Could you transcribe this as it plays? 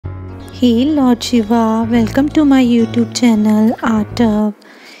Hey Lord Shiva, welcome to my YouTube channel Art Hub.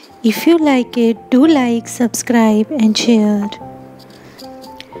 If you like it, do like, subscribe and share.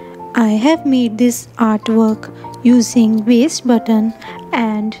 I have made this artwork using waste button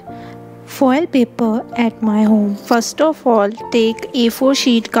and foil paper at my home. First of all, take A4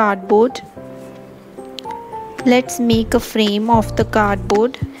 sheet cardboard. Let's make a frame of the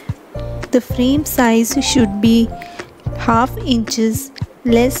cardboard. The frame size should be half inches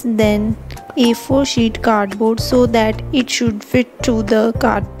less than A4 sheet cardboard so that it should fit to the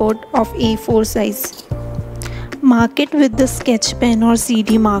cardboard of A4 size. Mark it with the sketch pen or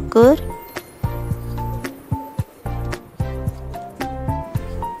CD marker.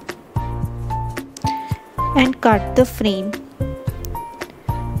 And cut the frame.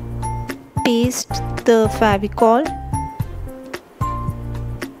 Paste the Fevicol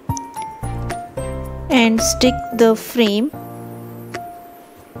and stick the frame.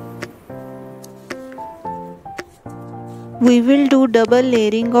 We will do double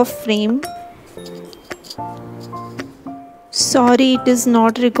layering of frame. Sorry, it is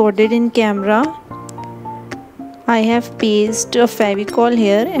not recorded in camera. I have pasted a Fevicol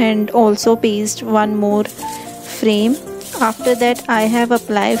here and also pasted one more frame. After that, I have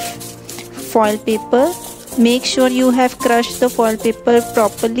applied foil paper. Make sure you have crushed the foil paper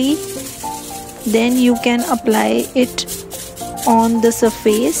properly. Then you can apply it on the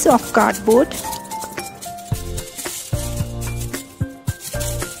surface of cardboard.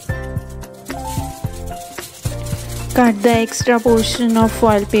 Cut the extra portion of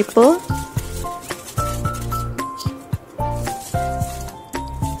foil paper.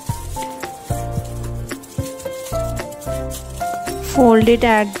 Fold it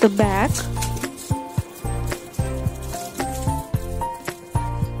at the back.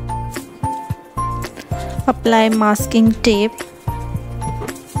 Apply masking tape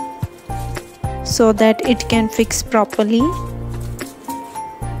so that it can fix properly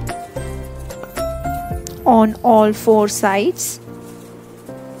on all four sides.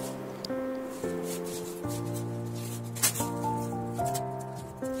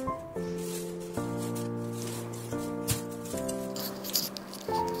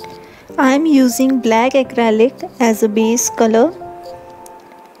 I am using black acrylic as a base color.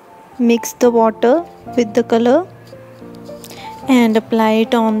 Mix the water with the color and apply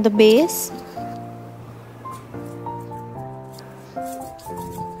it on the base.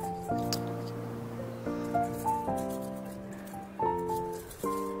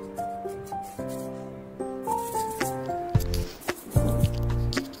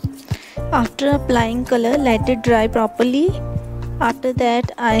 After applying color, let it dry properly. After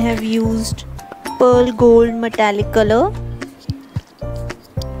that, I have used pearl gold metallic color.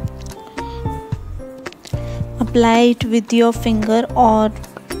 Apply it with your finger or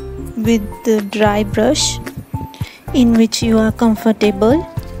with the dry brush in which you are comfortable.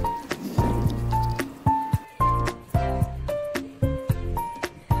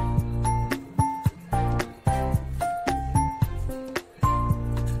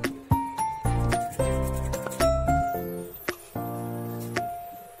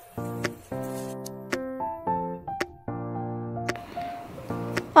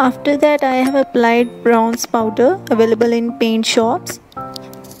 After that, I have applied bronze powder available in paint shops.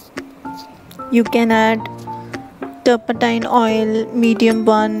 You can add turpentine oil, medium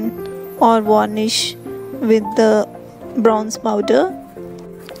one, or varnish with the bronze powder.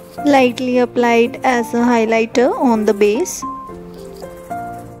 Lightly applied as a highlighter on the base.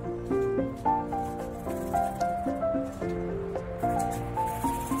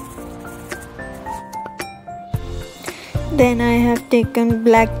 Then I have taken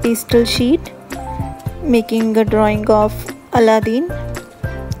black pastel sheet, making a drawing of Aladdin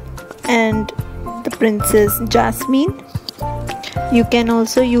and the Princess Jasmine. You can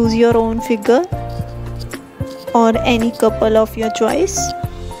also use your own figure or any couple of your choice.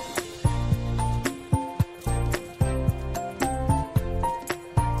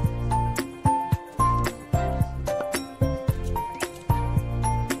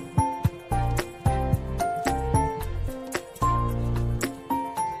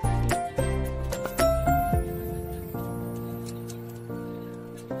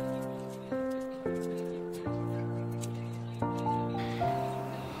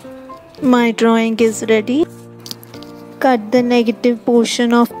 My drawing is ready. Cut the negative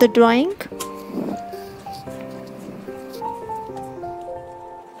portion of the drawing.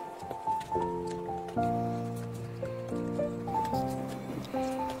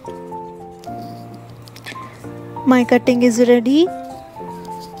 My cutting is ready.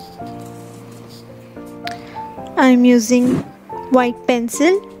 I am using white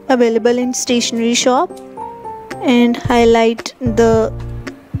pencil, available in stationery shop and highlight the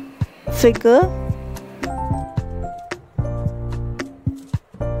figure.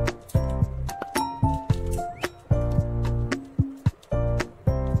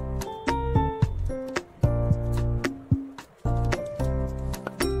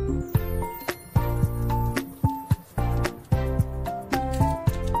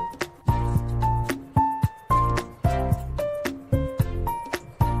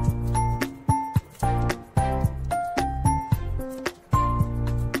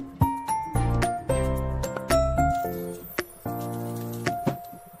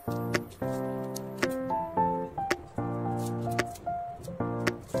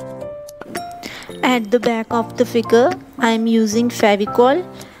 At the back of the figure, I am using Fevicol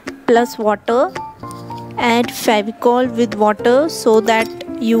plus water. Add Fevicol with water so that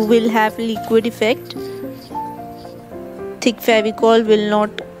you will have liquid effect. Thick Fevicol will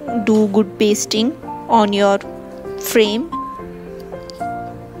not do good pasting on your frame.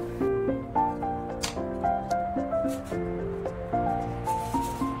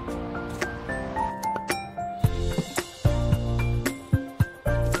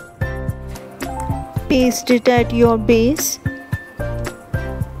 Paste it at your base.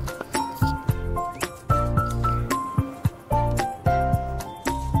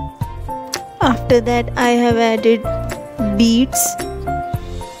 After that, I have added beads.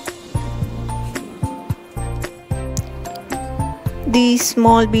 These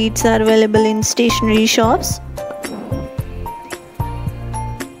small beads are available in stationery shops.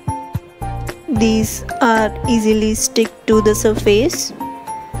 These are easily stick to the surface.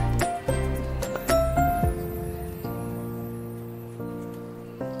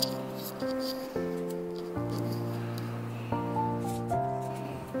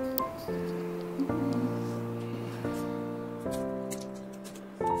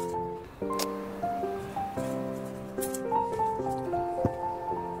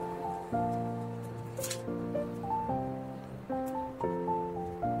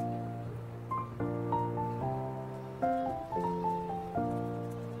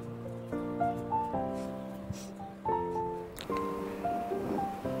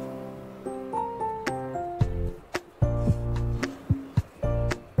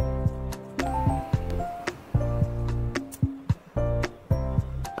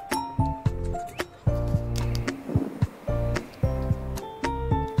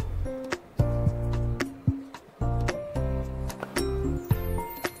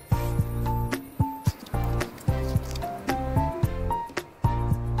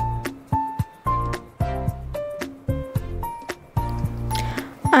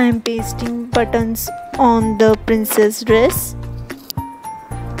 I am pasting buttons on the princess dress.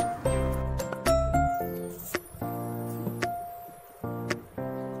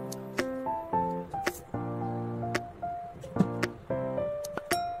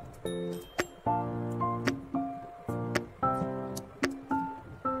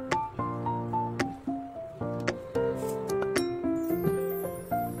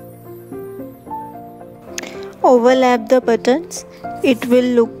 Overlap the buttons, it will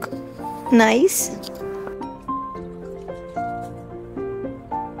look nice.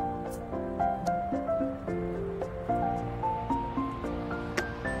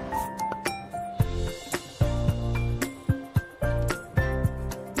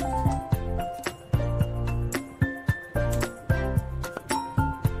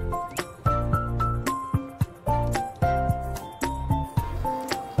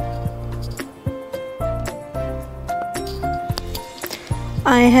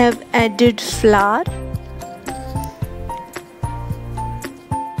 I have added flower.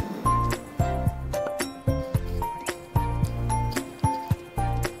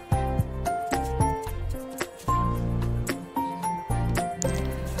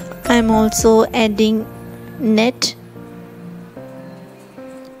 I am also adding net.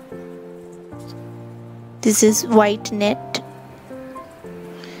 This is white net.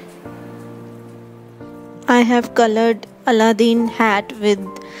 I have colored Aladdin hat with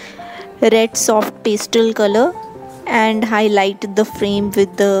red soft pastel color and highlight the frame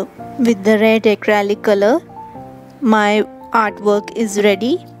with the red acrylic color. My artwork is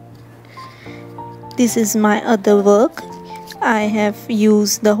ready. This is my other work. I have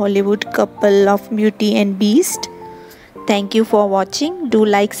used the Hollywood couple of Beauty and Beast. Thank you for watching. Do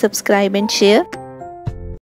like, subscribe and share.